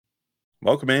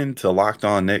Welcome in to Locked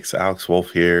On Knicks. Alex Wolf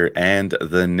here, and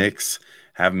the Knicks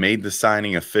have made the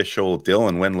signing official.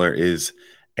 Dylan Windler is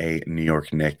a New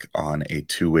York Knick on a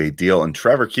two-way deal, and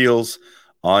Trevor Keels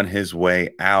on his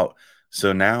way out.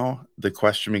 So now the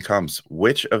question becomes,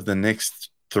 which of the Knicks'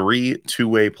 three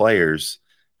two-way players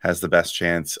has the best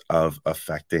chance of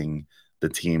affecting the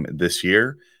team this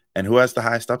year, and who has the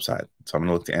highest upside? So I'm going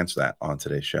to look to answer that on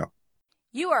today's show.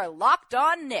 You are Locked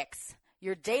On Knicks,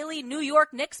 your daily New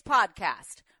York Knicks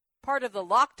podcast, part of the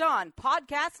Locked On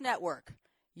Podcast Network,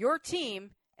 your team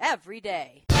every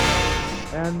day.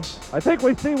 And I think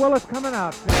we see Willis coming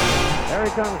out. There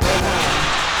he comes right now.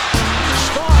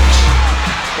 Starks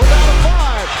without a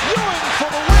five. Ewing for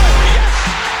the win. Yes!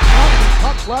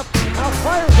 Puck left. Now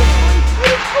fires it. And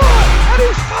he's good. And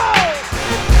he's fouled.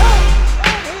 It's out.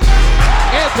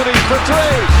 Anthony for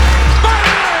three.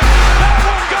 Bang! That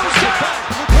one goes down.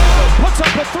 Puts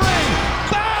up a three.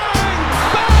 Bang!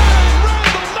 Bang! Randall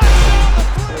knocks down the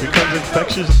three. Becomes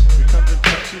infectious.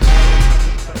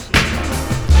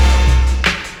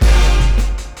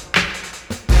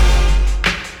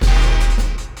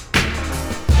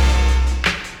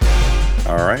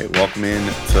 All right, welcome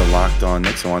in to Locked On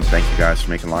Knicks. I want to thank you guys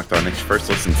for making Locked On Knicks your first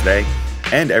listen today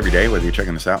and every day, whether you're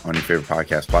checking us out on your favorite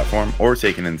podcast platform or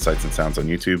taking in sights and sounds on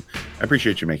YouTube. I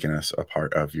appreciate you making us a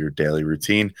part of your daily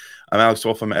routine. I'm Alex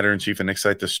Wolf. I'm editor-in-chief of Knicks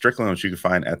site, The Strickland, which you can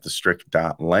find at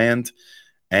thestrick.land.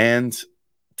 And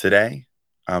today,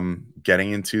 I'm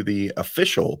getting into the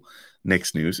official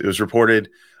Knicks news. It was reported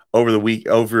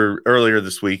earlier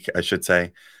this week, I should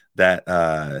say, that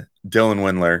Dylan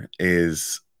Windler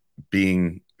is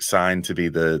being signed to be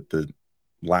the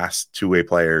last two-way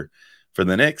player for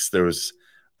the Knicks. There was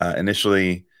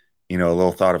initially, a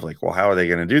little thought of like, well, how are they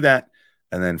going to do that?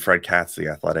 And then Fred Katz, the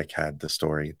Athletic, had the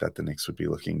story that the Knicks would be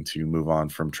looking to move on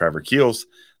from Trevor Keels.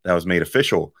 That was made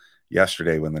official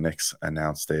yesterday when the Knicks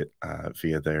announced it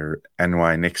via their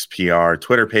NY Knicks PR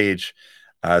Twitter page.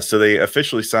 So they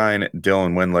officially signed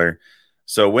Dylan Windler.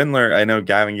 So Windler, I know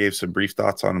Gavin gave some brief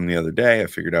thoughts on him the other day. I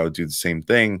figured I would do the same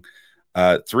thing.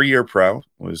 3-year pro,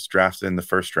 was drafted in the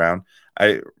first round.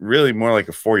 Really more like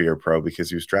a 4-year pro because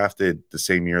he was drafted the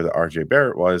same year that RJ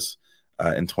Barrett was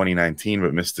in 2019,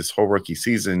 but missed his whole rookie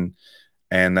season.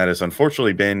 And that has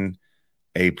unfortunately been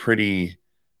a pretty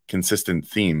consistent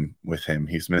theme with him.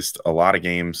 He's missed a lot of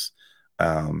games.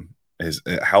 His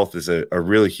health is a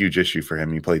really huge issue for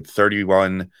him. He played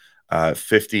 31,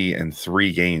 50, and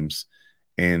 3 games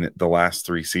in the last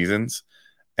 3 seasons.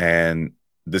 And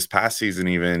this past season,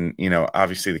 even,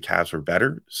 obviously the Cavs were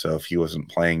better. So if he wasn't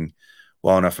playing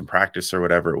well enough in practice or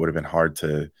whatever, it would have been hard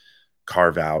to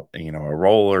carve out, a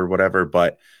role or whatever.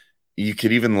 But you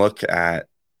could even look at,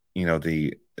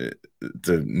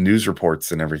 the news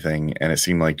reports and everything, and it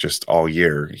seemed like just all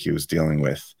year he was dealing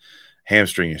with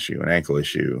hamstring issue, an ankle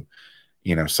issue,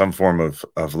 some form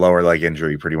of lower leg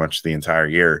injury pretty much the entire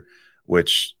year,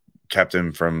 which kept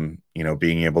him from,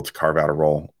 being able to carve out a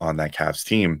role on that Cavs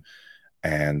team.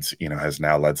 And, has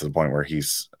now led to the point where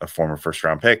he's a former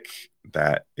first-round pick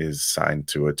that is signed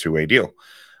to a two-way deal.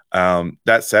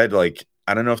 That said,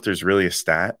 I don't know if there's really a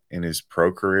stat in his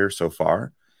pro career so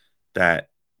far that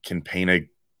can paint a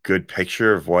good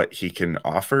picture of what he can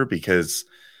offer, because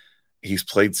he's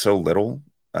played so little,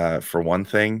 for one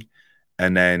thing.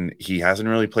 And then he hasn't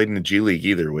really played in the G League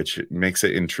either, which makes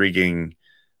it intriguing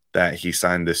that he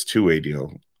signed this two-way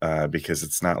deal, because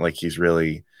it's not like he's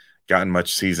really gotten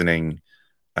much seasoning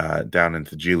down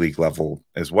into G League level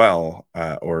as well,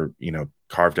 or,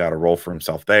 carved out a role for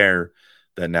himself there,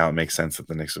 that now it makes sense that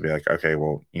the Knicks will be like, okay,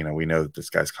 well, we know that this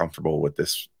guy's comfortable with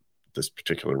this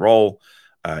particular role,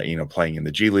 playing in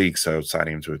the G League. So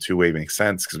signing him to a two-way makes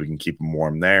sense because we can keep him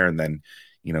warm there and then,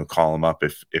 call him up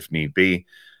if need be.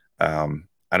 I don't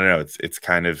know. It's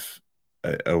kind of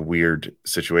a weird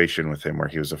situation with him where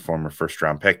he was a former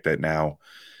first-round pick that now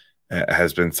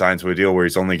has been signed to a deal where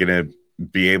he's only going to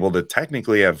be able to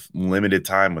technically have limited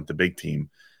time with the big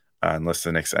team, unless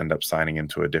the Knicks end up signing him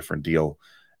to a different deal,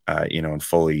 and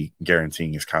fully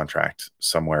guaranteeing his contract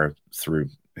somewhere through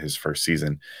his first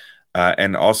season.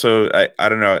 And also, I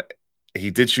don't know, he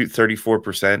did shoot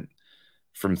 34%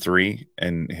 from 3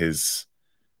 in his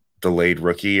delayed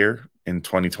rookie year in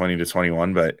 2020 to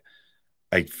 21, but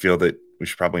I feel that we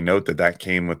should probably note that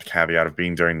came with the caveat of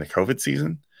being during the COVID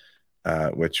season,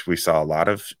 which we saw a lot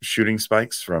of shooting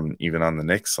spikes from even on the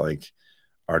Knicks, like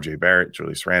RJ Barrett,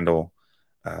 Julius Randle,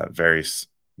 various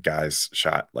guys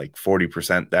shot like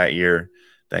 40% that year,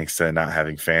 thanks to not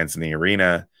having fans in the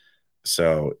arena.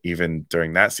 So even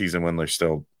during that season, Windler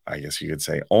still, I guess you could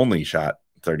say, only shot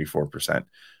 34%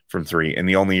 from 3. And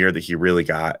the only year that he really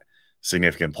got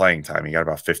significant playing time. He got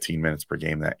about 15 minutes per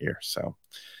game that year. So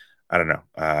I don't know.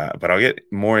 But I'll get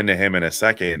more into him in a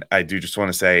second. I do just want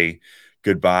to say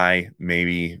goodbye,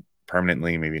 maybe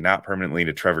permanently, maybe not permanently,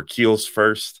 to Trevor Keels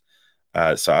first.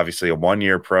 So obviously a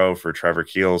 1-year pro for Trevor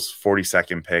Keels,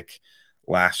 42nd pick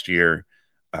last year.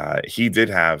 He did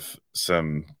have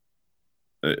some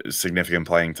significant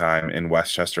playing time in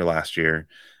Westchester last year,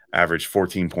 averaged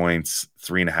 14 points,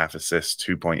 3.5 assists,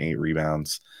 2.8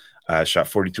 rebounds, shot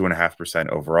 42.5%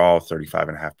 overall,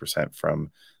 35.5%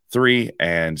 from three,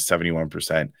 and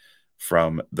 71%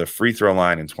 from the free throw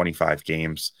line in 25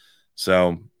 games.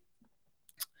 So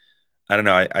I don't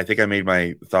know. I think I made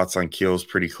my thoughts on Keels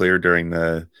pretty clear during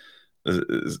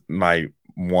my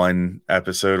one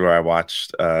episode where I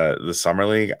watched the summer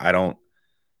league. I don't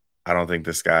think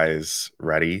this guy is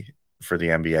ready for the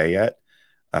NBA yet.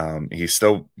 He's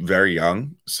still very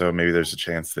young, so maybe there's a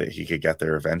chance that he could get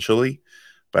there eventually.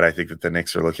 But I think that the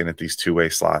Knicks are looking at these two-way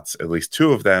slots, at least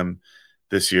two of them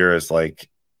this year, as like,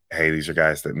 hey, these are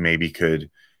guys that maybe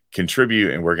could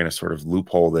contribute, and we're going to sort of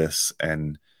loophole this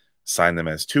and sign them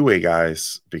as two-way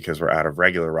guys because we're out of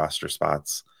regular roster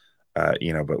spots. But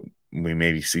we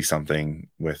maybe see something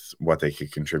with what they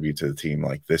could contribute to the team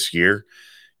like this year.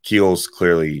 Keels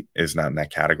clearly is not in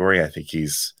that category. I think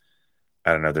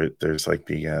I don't know. There's like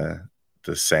the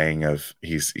saying of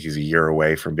he's a year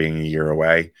away from being a year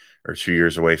away, or 2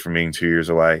 years away from being 2 years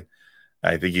away.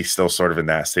 I think he's still sort of in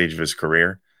that stage of his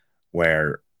career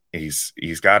where he's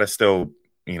got to still,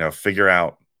 figure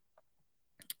out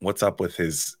what's up with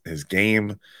his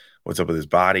game, what's up with his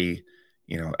body,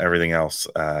 everything else,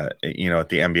 at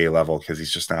the NBA level, because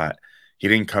he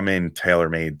didn't come in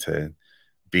tailor-made to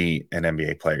be an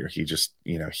NBA player. He just,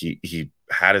 he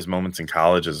had his moments in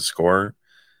college as a scorer,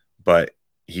 but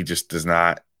he just does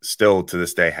not still to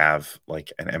this day have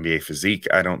like an NBA physique.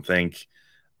 I don't think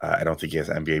he has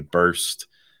NBA burst.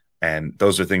 And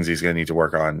those are things he's going to need to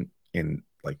work on in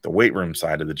like the weight room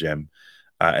side of the gym.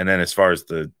 And then as far as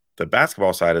the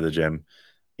basketball side of the gym,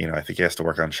 I think he has to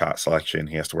work on shot selection.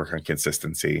 He has to work on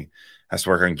consistency, has to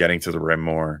work on getting to the rim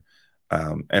more.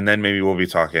 And then maybe we'll be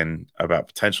talking about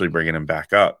potentially bringing him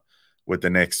back up with the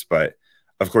Knicks. But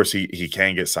of course, he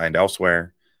can get signed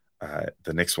elsewhere.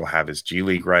 The Knicks will have his G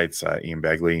League rights. Ian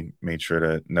Begley made sure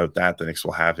to note that the Knicks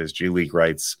will have his G League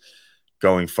rights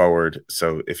going forward.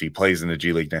 So if he plays in the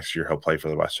G League next year, he'll play for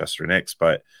the Westchester Knicks.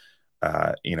 But,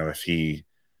 if he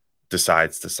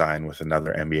decides to sign with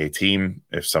another NBA team,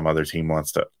 if some other team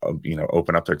wants to,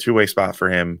 open up their two-way spot for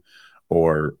him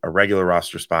or a regular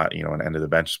roster spot, an end of the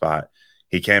bench spot,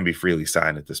 he can be freely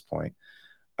signed at this point.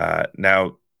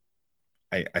 Now,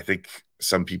 I think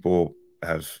some people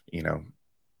have,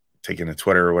 taken to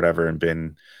Twitter or whatever and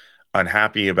been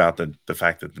unhappy about the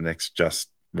fact that the Knicks just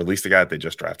released a guy that they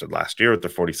just drafted last year with the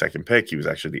 42nd pick. He was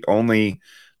actually the only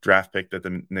draft pick that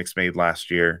the Knicks made last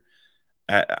year.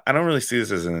 I don't really see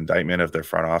this as an indictment of their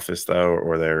front office, though,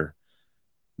 or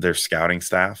their scouting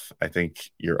staff. I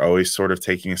think you're always sort of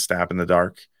taking a stab in the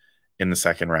dark in the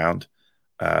second round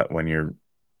when you're,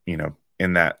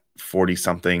 in that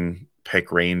 40-something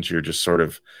pick range. You're just sort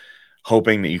of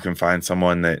hoping that you can find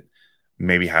someone that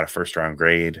maybe had a first-round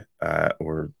grade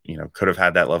or, could have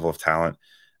had that level of talent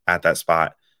at that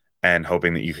spot, and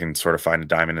hoping that you can sort of find a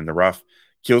diamond in the rough.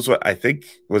 Keels, what I think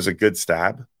was a good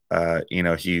stab.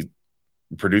 He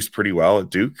produced pretty well at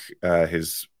Duke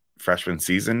his freshman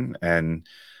season, and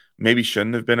maybe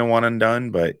shouldn't have been a one and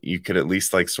done, but you could at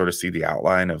least like sort of see the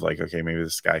outline of like, okay, maybe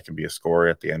this guy can be a scorer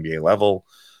at the NBA level.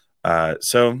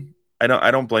 So I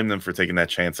don't blame them for taking that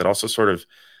chance. It also sort of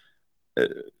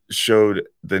showed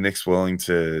the Knicks willing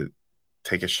to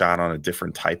take a shot on a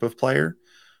different type of player,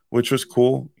 which was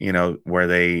cool, where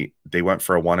they went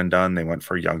for a one and done. They went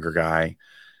for a younger guy,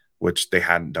 which they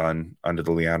hadn't done under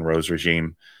the Leon Rose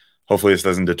regime. Hopefully this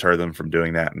doesn't deter them from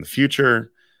doing that in the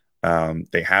future.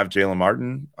 They have Jaylen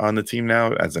Martin on the team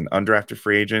now as an undrafted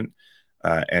free agent,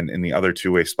 and in the other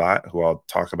two-way spot, who I'll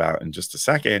talk about in just a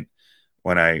second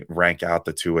when I rank out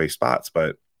the two-way spots.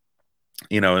 But,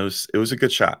 it was a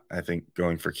good shot, I think,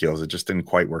 going for Keels. It just didn't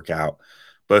quite work out.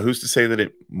 But who's to say that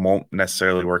it won't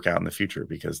necessarily work out in the future,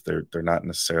 because they're not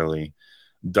necessarily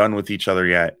done with each other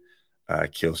yet.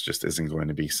 Keels just isn't going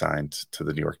to be signed to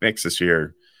the New York Knicks this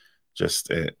year.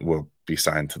 It will be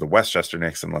signed to the Westchester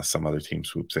Knicks unless some other team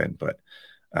swoops in. But,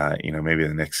 maybe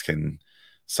the Knicks can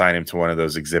sign him to one of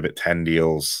those Exhibit 10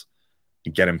 deals,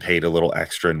 get him paid a little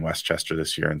extra in Westchester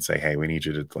this year and say, hey, we need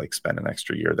you to like spend an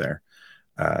extra year there,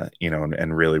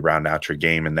 and really round out your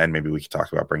game. And then maybe we can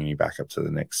talk about bringing you back up to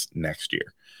the Knicks next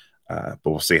year. But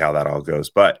we'll see how that all goes.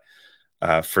 But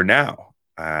for now,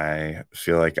 I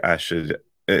feel like I should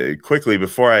quickly,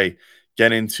 before I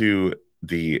get into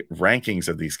the rankings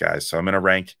of these guys. So I'm going to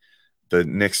rank the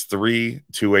Knicks 3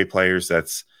 two-way players.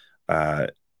 That's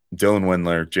Dylan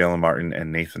Windler, Jaylen Martin,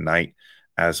 and Nathan Knight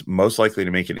as most likely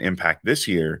to make an impact this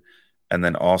year, and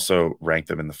then also rank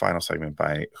them in the final segment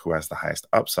by who has the highest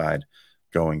upside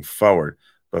going forward.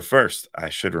 But first, I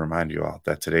should remind you all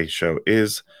that today's show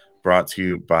is brought to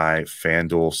you by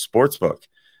FanDuel Sportsbook.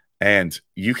 And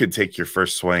you could take your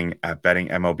first swing at betting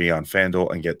MLB on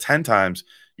FanDuel and get 10 times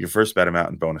your first bet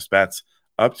amount in bonus bets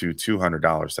up to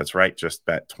 $200. That's right. Just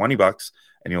bet $20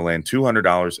 and you'll land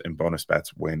 $200 in bonus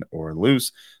bets, win or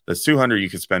lose. That's $200 you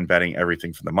could spend betting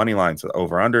everything from the money line to the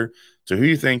over-under to who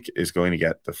you think is going to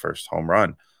get the first home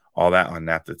run. All that on an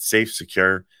app that's safe,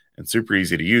 secure, and super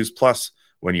easy to use. Plus,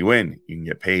 when you win, you can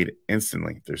get paid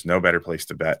instantly. There's no better place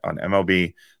to bet on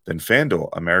MLB than FanDuel,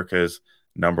 America's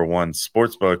 #1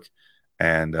 sportsbook.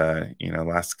 And,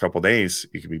 last couple of days,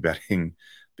 you could be betting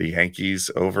the Yankees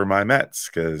over my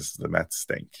Mets because the Mets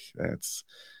stink. It's,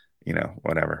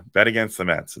 whatever. Bet against the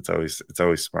Mets. It's always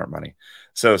smart money.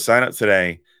 So sign up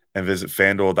today and visit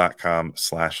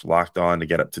FanDuel.com/lockedon to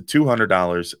get up to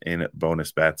 $200 in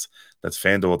bonus bets. That's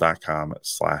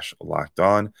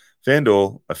FanDuel.com/lockedon.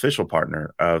 FanDuel, official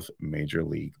partner of Major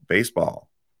League Baseball.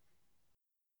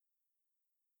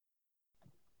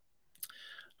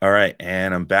 All right,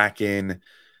 and I'm back in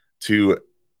to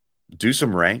do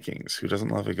some rankings. Who doesn't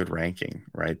love a good ranking,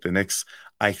 right? The Knicks,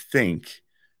 I think,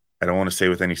 I don't want to say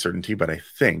with any certainty, but I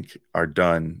think are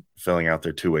done filling out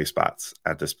their two-way spots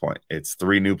at this point. It's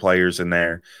 3 new players in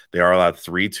there. They are allowed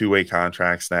 3 two-way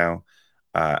contracts now.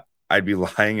 I'd be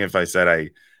lying if I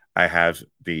said I have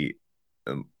the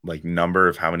number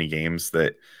of how many games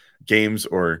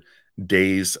or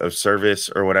days of service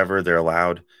or whatever they're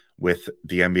allowed with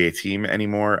the NBA team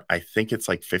anymore. I think it's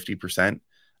like 50%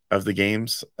 of the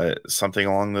games, something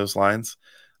along those lines.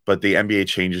 But the NBA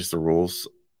changes the rules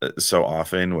so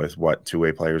often with what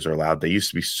two-way players are allowed. They used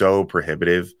to be so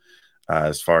prohibitive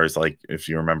as far as if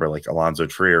you remember, Alonzo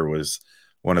Trier was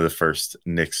one of the first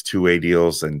Knicks two-way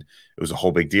deals, and it was a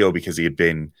whole big deal because he had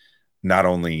been not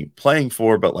only playing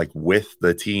for, but with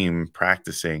the team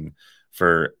practicing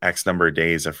for X number of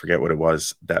days. I forget what it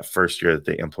was that first year that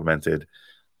they implemented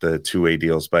the two-way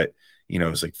deals, but it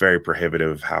was very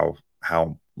prohibitive how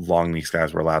long these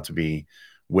guys were allowed to be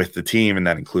with the team, and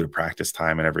that included practice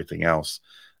time and everything else.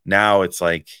 Now it's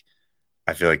I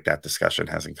feel like that discussion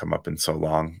hasn't come up in so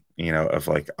long, of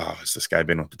has this guy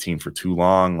been with the team for too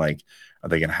long? Are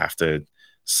they going to have to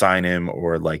sign him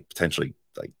or potentially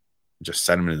just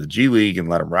send him into the G League and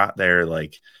let him rot there?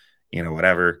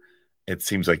 Whatever. It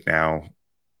seems like now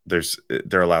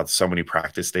they're allowed so many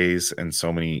practice days and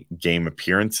so many game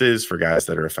appearances for guys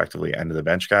that are effectively end of the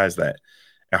bench guys that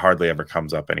it hardly ever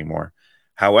comes up anymore.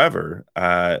 However,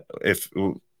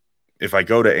 if I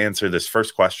go to answer this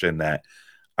first question that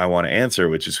I want to answer,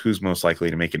 which is who's most likely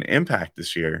to make an impact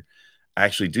this year, I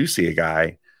actually do see a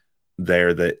guy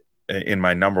there that in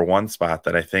my #1 spot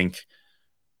that I think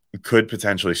could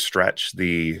potentially stretch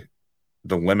the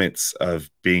limits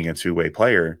of being a two-way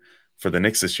player for the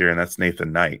Knicks this year, and that's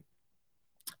Nathan Knight.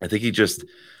 I think he just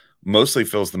mostly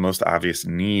fills the most obvious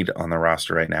need on the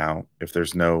roster right now if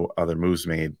there's no other moves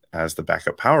made as the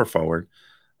backup power forward.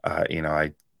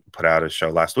 I put out a show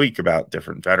last week about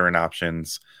different veteran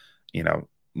options,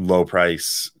 low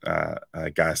price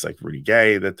guys like Rudy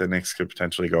Gay that the Knicks could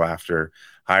potentially go after,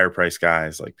 higher price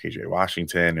guys like PJ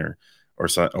Washington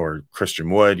or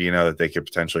Christian Wood, that they could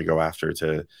potentially go after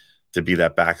to be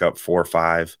that backup 4 or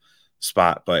 5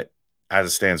 spot. But as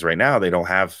it stands right now, they don't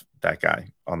have that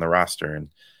guy on the roster. And,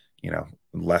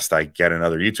 lest I get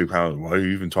another YouTube comment, why are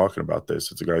you even talking about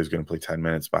this? It's a guy who's going to play 10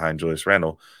 minutes behind Julius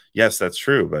Randle. Yes, that's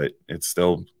true, but it's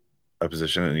still a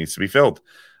position that needs to be filled.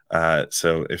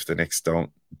 So if the Knicks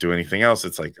don't do anything else,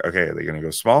 it's okay, are they going to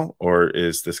go small, or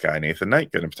is this guy Nathan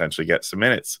Knight going to potentially get some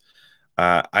minutes?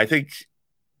 I think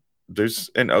there's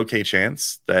an okay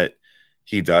chance that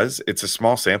he does. It's a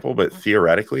small sample, but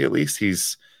theoretically, at least,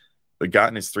 he's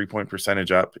gotten his 3-point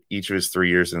percentage up each of his 3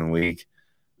 years in the league.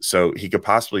 So he could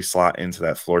possibly slot into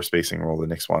that floor spacing role the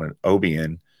Knicks wanted Obi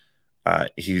in.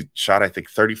 He shot, I think,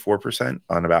 34%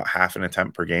 on about half an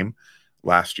attempt per game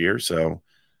last year. So,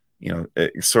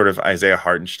 it's sort of Isaiah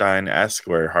Hartenstein-esque,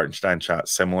 where Hartenstein shot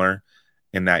similar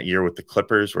in that year with the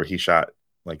Clippers, where he shot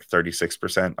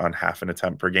 36% on half an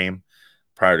attempt per game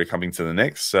prior to coming to the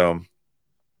Knicks. So,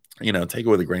 take it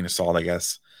with a grain of salt, I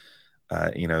guess.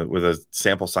 With a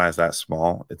sample size that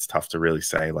small, it's tough to really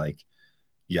say,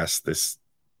 yes, this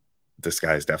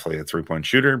guy is definitely a 3-point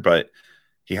shooter, but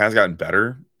he has gotten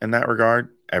better in that regard.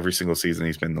 Every single season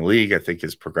he's been in the league, I think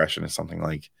his progression is something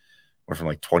like went from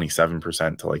like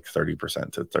 27% to like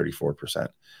 30% to 34%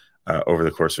 over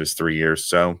the course of his 3 years.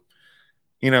 So,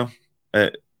 you know,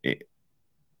 it,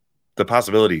 the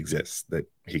possibility exists that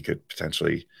he could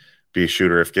potentially be a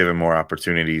shooter if given more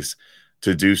opportunities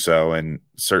to do so. And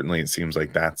certainly it seems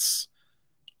like that's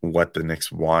what the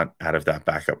Knicks want out of that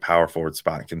backup power forward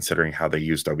spot, considering how they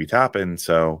used Obi Toppin.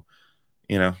 So,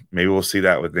 maybe we'll see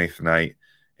that with Nathan Knight.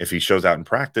 If he shows out in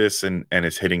practice and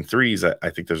is hitting threes, I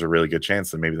think there's a really good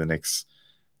chance that maybe the Knicks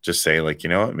just say, like, you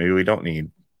know what, maybe we don't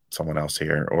need someone else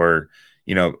here. Or,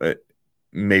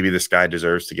 maybe this guy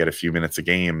deserves to get a few minutes a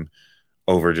game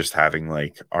over just having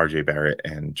like RJ Barrett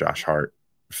and Josh Hart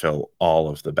fill all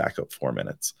of the backup 4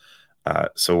 minutes.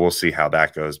 So we'll see how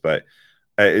that goes. But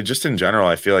just in general,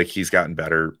 I feel like he's gotten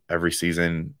better every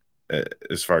season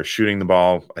as far as shooting the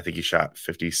ball. I think he shot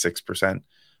 56%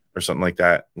 or something like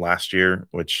that last year,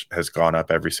 which has gone up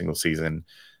every single season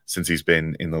since he's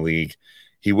been in the league.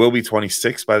 He will be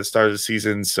 26 by the start of the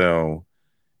season. So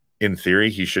in theory,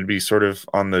 he should be sort of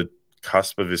on the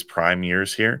cusp of his prime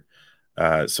years here.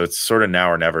 So it's sort of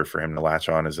now or never for him to latch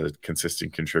on as a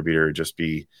consistent contributor, just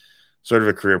be sort of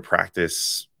a career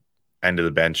practice end of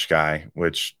the bench guy,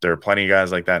 which there are plenty of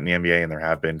guys like that in the NBA, and there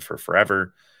have been for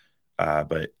forever.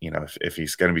 But if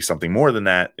he's going to be something more than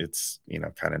that, it's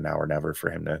kind of now or never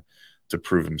for him to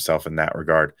prove himself in that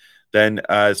regard. Then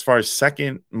as far as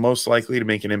second most likely to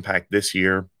make an impact this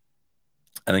year,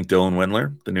 I think Dylan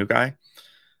Windler, the new guy.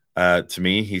 To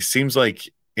me, he seems like,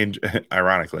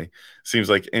 ironically, seems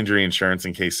like injury insurance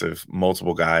in case of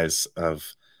multiple guys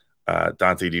of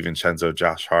Dante DiVincenzo,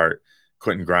 Josh Hart,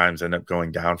 Quentin Grimes end up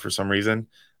going down for some reason.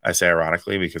 I say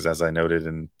ironically because, as I noted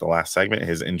in the last segment,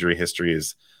 his injury history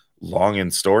is long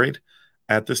and storied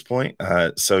at this point.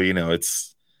 So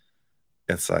it's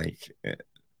like,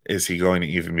 is he going to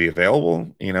even be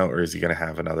available? Or is he going to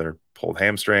have another pulled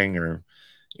hamstring or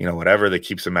whatever that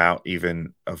keeps him out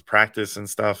even of practice and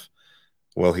stuff?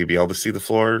 Will he be able to see the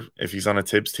floor if he's on a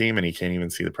Tibbs team and he can't even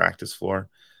see the practice floor?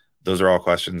 Those are all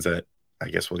questions that I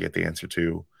guess we'll get the answer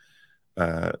to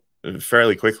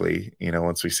fairly quickly,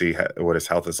 once we see what his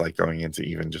health is like going into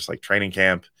even just like training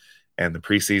camp and the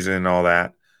preseason and all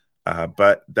that.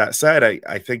 But that said,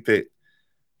 I think that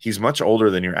he's much older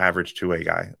than your average two-way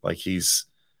guy. Like he's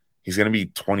going to be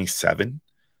 27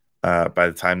 by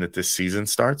the time that this season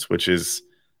starts, which is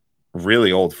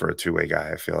really old for a two-way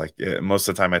guy. I feel like most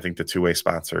of the time, I think the two-way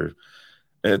spots are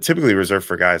typically reserved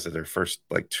for guys that are first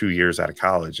like 2 years out of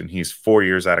college, and he's 4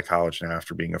 years out of college now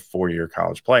after being a 4-year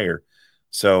college player.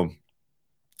 So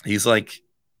he's like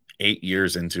 8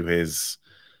 years into his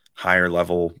higher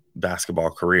level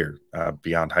basketball career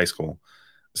beyond high school.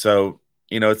 So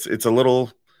it's a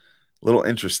little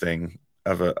interesting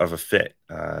of a fit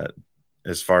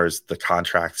as far as the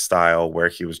contract style, where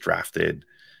he was drafted,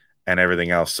 and everything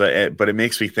else. So, but it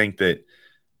makes me think that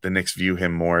the Knicks view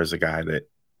him more as a guy that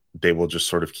they will just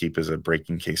sort of keep as a break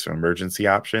in case of emergency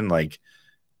option, like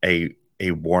a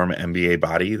warm NBA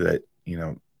body that,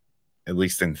 at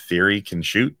least in theory can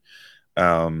shoot,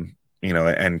 and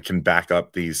can back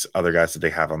up these other guys that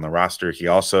they have on the roster. He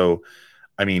also,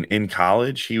 in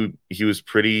college, he was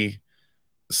pretty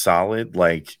solid.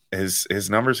 Like his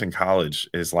numbers in college,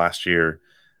 his last year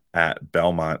at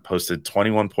Belmont, posted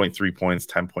 21.3 points,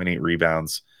 10.8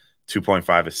 rebounds,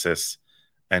 2.5 assists,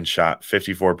 and shot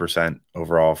 54%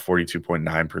 overall,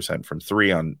 42.9% from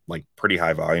three on like pretty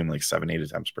high volume, like 7-8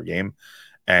 attempts per game,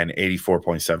 and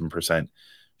 84.7%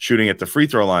 shooting at the free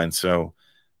throw line. So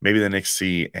maybe the Knicks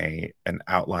see an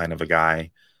outline of a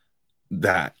guy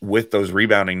that with those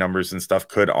rebounding numbers and stuff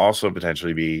could also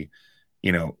potentially be,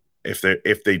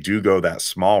 if they do go that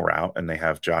small route and they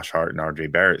have Josh Hart and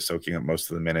RJ Barrett soaking up most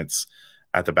of the minutes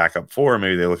at the backup four,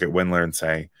 maybe they look at Windler and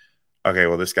say, okay,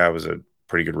 well, this guy was a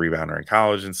pretty good rebounder in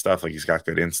college and stuff. Like he's got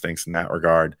good instincts in that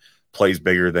regard, plays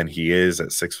bigger than he is at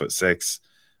 6'6".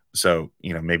 So,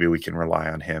 maybe we can rely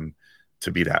on him to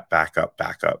be that backup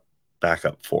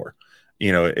four,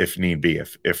 if need be,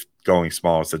 if going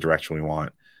small is the direction we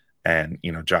want. And,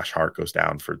 Josh Hart goes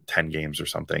down for 10 games or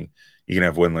something, you can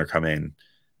have Windler come in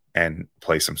and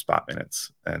play some spot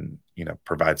minutes and,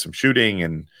 provide some shooting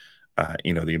and,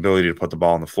 the ability to put the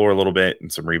ball on the floor a little bit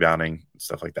and some rebounding,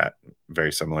 stuff like that.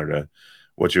 Very similar to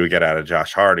what you would get out of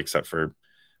Josh Hart, except for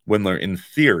Windler, in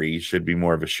theory, should be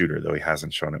more of a shooter, though he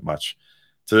hasn't shown it much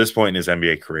to this point in his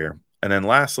NBA career. And then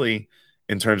lastly,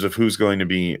 in terms of who's going to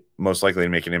be most likely to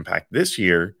make an impact this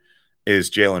year is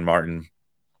Jaylen Martin.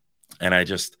 And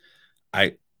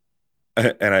I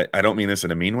don't mean this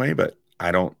in a mean way, but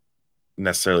I don't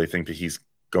necessarily think that he's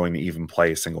going to even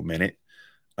play a single minute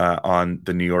on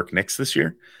the New York Knicks this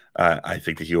year. I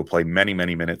think that he will play many,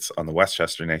 many minutes on the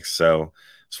Westchester Knicks. So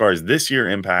As far as this year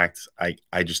impact,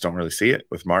 I just don't really see it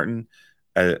with Martin.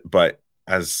 But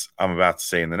as I'm about to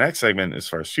say in the next segment, as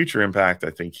far as future impact,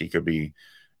 I think he could be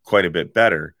quite a bit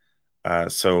better.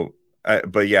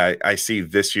 But yeah, I see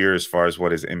this year as far as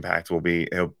what his impact will be.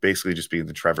 He'll basically just be in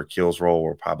the Trevor Keels role.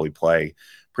 Will probably play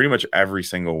pretty much every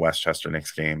single Westchester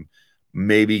Knicks game.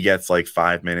 Maybe gets like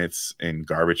 5 minutes in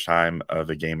garbage time of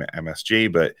a game at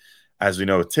MSG. But as we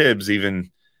know with Tibbs,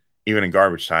 even in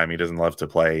garbage time, he doesn't love to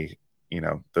play,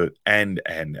 the end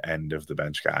of the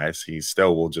bench guys. He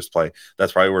still will just play.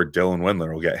 That's probably where Dylan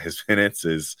Windler will get his minutes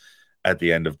is at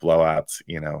the end of blowouts,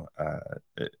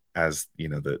 as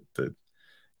the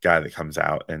guy that comes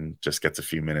out and just gets a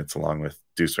few minutes along with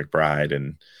Deuce McBride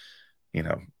and, you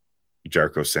know,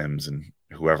 Jericho Sims and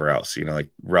whoever else, like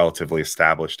relatively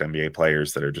established NBA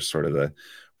players that are just sort of the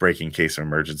breaking case of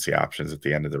emergency options at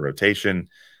the end of the rotation.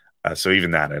 So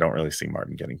even that, I don't really see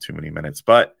Martin getting too many minutes,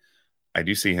 but I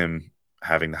do see him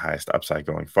having the highest upside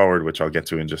going forward, which I'll get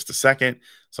to in just a second.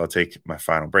 So I'll take my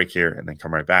final break here and then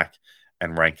come right back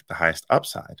and rank the highest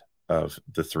upside of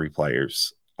the three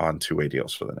players on two-way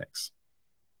deals for the Knicks.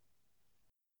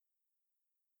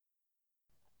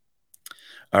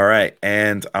 All right,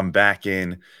 and I'm back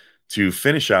in to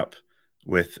finish up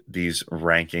with these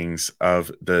rankings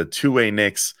of the two-way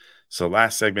Knicks. So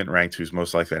last segment ranked who's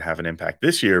most likely to have an impact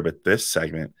this year, but this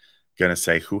segment going to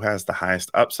say who has the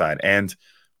highest upside. And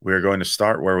we're going to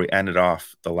start where we ended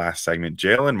off the last segment.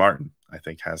 Jaylen Martin, I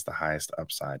think, has the highest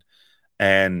upside.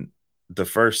 And the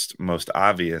first most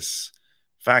obvious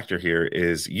factor here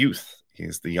is youth.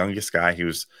 He's the youngest guy. He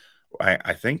was,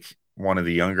 I think, one of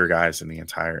the younger guys in the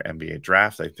entire NBA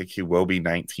draft. I think he will be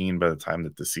 19 by the time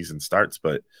that the season starts,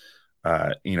 but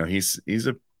he's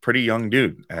a pretty young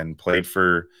dude and played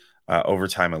for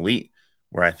Overtime Elite,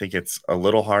 where I think it's a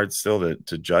little hard still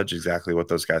to judge exactly what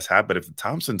those guys have. But if the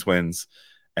Thompson twins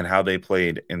and how they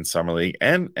played in Summer League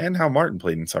and how Martin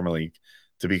played in Summer League,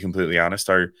 to be completely honest,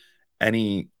 are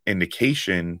any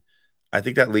indication, I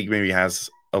think that league maybe has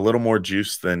a little more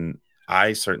juice than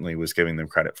I certainly was giving them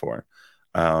credit for.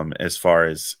 As far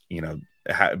as,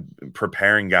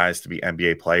 preparing guys to be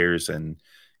NBA players and,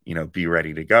 be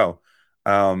ready to go.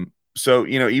 So,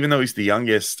 even though he's the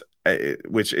youngest,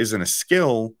 which isn't a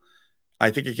skill,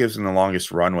 I think it gives him the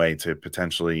longest runway to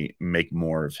potentially make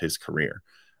more of his career.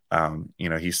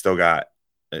 He's still got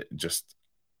just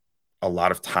a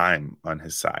lot of time on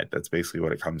his side. That's basically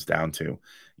what it comes down to.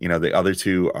 The other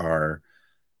two are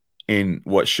in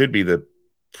what should be the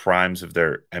primes of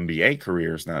their NBA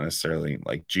careers, not necessarily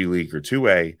like G League or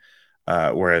two-way.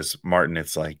 Whereas Martin,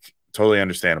 it's like totally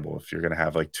understandable if you're going to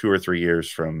have like 2 or 3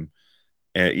 years from,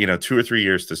 2 or 3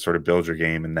 years to sort of build your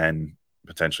game and then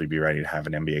potentially be ready to have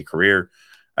an NBA career.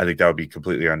 I think that would be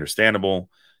completely understandable.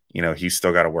 He's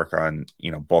still got to work on,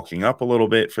 bulking up a little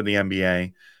bit for the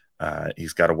NBA.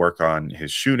 He's got to work on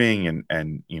his shooting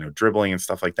and dribbling and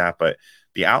stuff like that. But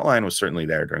the outline was certainly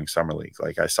there during Summer League.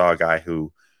 Like I saw a guy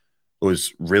who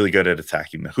was really good at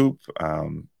attacking the hoop,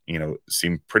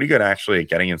 seemed pretty good actually at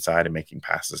getting inside and making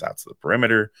passes out to the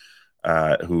perimeter,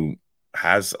 who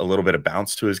has a little bit of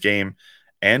bounce to his game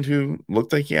and who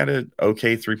looked like he had an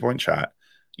okay three-point shot.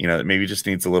 It maybe just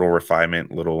needs a little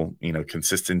refinement, little,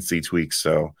 consistency tweaks.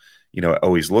 So, it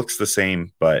always looks the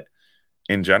same, but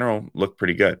in general, looked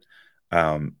pretty good.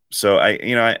 So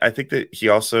I think that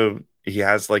he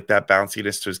has like that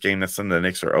bounciness to his game. That's something the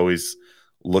Knicks are always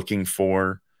looking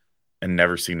for and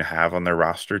never seem to have on their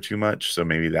roster too much. So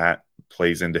maybe that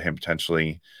plays into him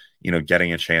potentially,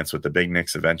 getting a chance with the big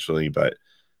Knicks eventually. But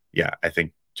yeah, I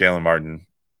think Jaylen Martin,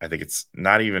 I think it's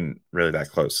not even really that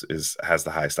close, has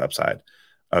the highest upside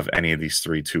of any of these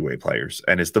three two-way players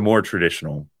and is the more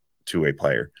traditional two-way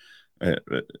player.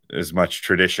 As much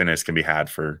tradition as can be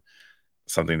had for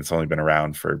something that's only been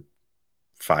around for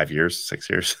 5 years, 6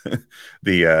 years,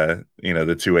 the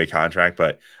two-way contract.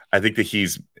 But I think that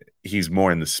he's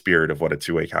more in the spirit of what a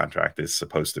two-way contract is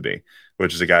supposed to be,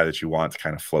 which is a guy that you want to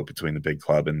kind of float between the big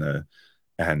club and the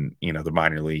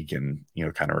minor league and,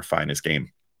 kind of refine his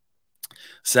game.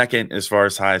 Second, as far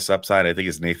as highest upside, I think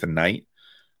is Nathan Knight.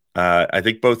 I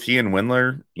think both he and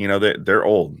Windler, they're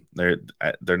old.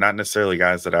 They're not necessarily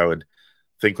guys that I would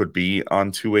think would be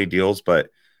on two-way deals, but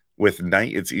with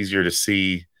Knight, it's easier to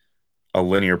see a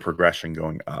linear progression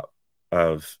going up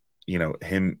of,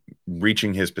 him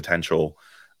reaching his potential,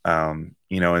 and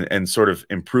sort of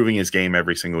improving his game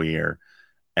every single year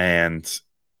and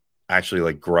actually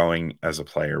like growing as a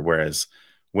player. Whereas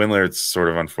Windler, it's sort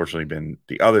of unfortunately been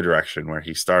the other direction where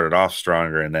he started off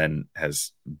stronger and then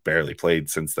has barely played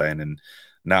since then and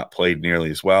not played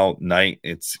nearly as well. Knight,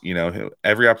 it's,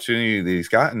 every opportunity that he's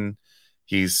gotten,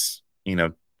 he's,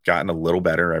 gotten a little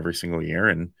better every single year,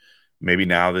 and maybe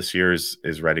now this year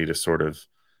is ready to sort of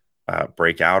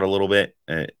break out a little bit.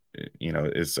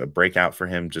 Is a breakout for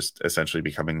him, just essentially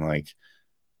becoming like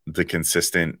the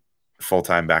consistent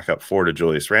full-time backup to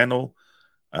Julius Randle.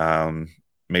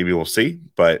 Maybe we'll see,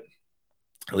 but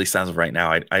at least as of right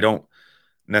now, I don't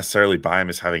necessarily buy him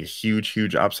as having a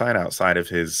huge upside outside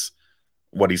of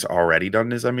what he's already done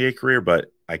in his NBA career,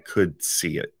 but I could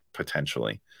see it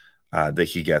potentially that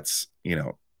he gets,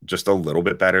 just a little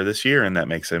bit better this year, and that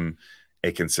makes him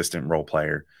a consistent role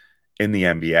player in the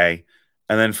NBA.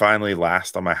 And then finally,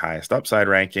 last on my highest upside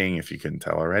ranking, if you couldn't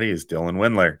tell already, is Dylan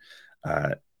Windler.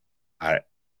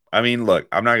 I mean, look,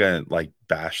 I'm not gonna like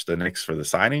bash the Knicks for the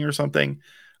signing or something,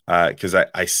 because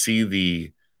I see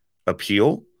the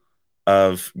appeal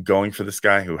of going for this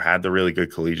guy who had the really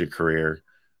good collegiate career,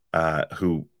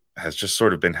 who has just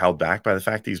sort of been held back by the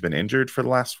fact he's been injured for the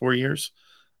last 4 years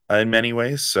in many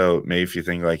ways. So maybe if you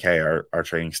think like, hey, our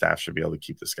training staff should be able to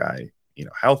keep this guy,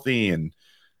 healthy, and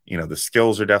the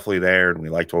skills are definitely there, and we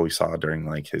liked what we saw during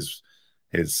like his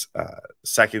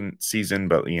second season,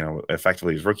 but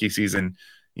effectively his rookie season,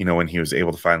 when he was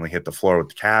able to finally hit the floor with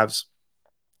the Cavs.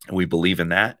 We believe in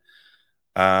that.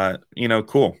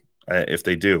 Cool. If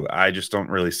they do, I just don't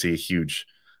really see a huge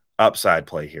upside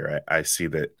play here. I see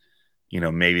that,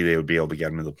 maybe they would be able to get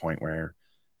him to the point where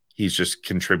he's just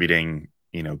contributing,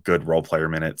 good role player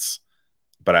minutes.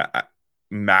 But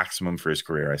maximum for his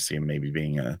career, I see him maybe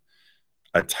being a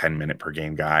 10-minute per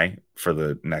game guy for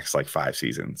the next like 5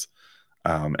 seasons.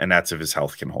 And that's if his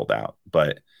health can hold out.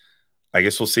 But I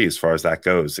guess we'll see as far as that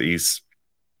goes.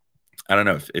 I don't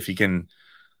know if he can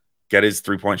get his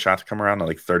 3-point shot to come around to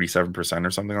like 37%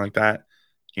 or something like that,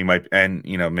 he might, and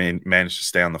manage to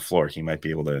stay on the floor. He might be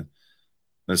able to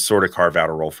sort of carve out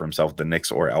a role for himself, the Knicks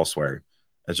or elsewhere,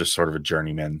 as just sort of a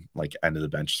journeyman, like end of the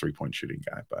bench 3-point shooting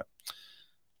guy. But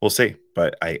we'll see.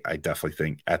 But I definitely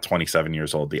think at 27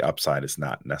 years old, the upside is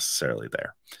not necessarily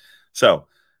there. So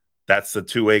that's the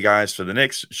two-way guys for the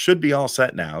Knicks. Should be all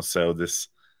set now. So this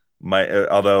might,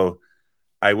 although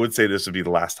I would say this would be the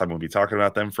last time we'll be talking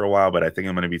about them for a while, but I think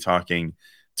I'm going to be talking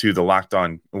to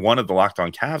one of the Locked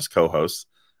On Cavs co-hosts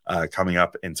coming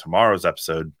up in tomorrow's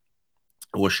episode.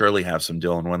 We'll surely have some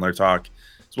Dylan Windler talk,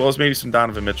 as well as maybe some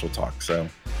Donovan Mitchell talk. So,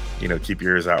 keep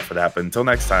your ears out for that. But until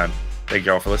next time, thank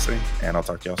you all for listening, and I'll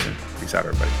talk to y'all soon. Peace out,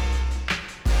 everybody.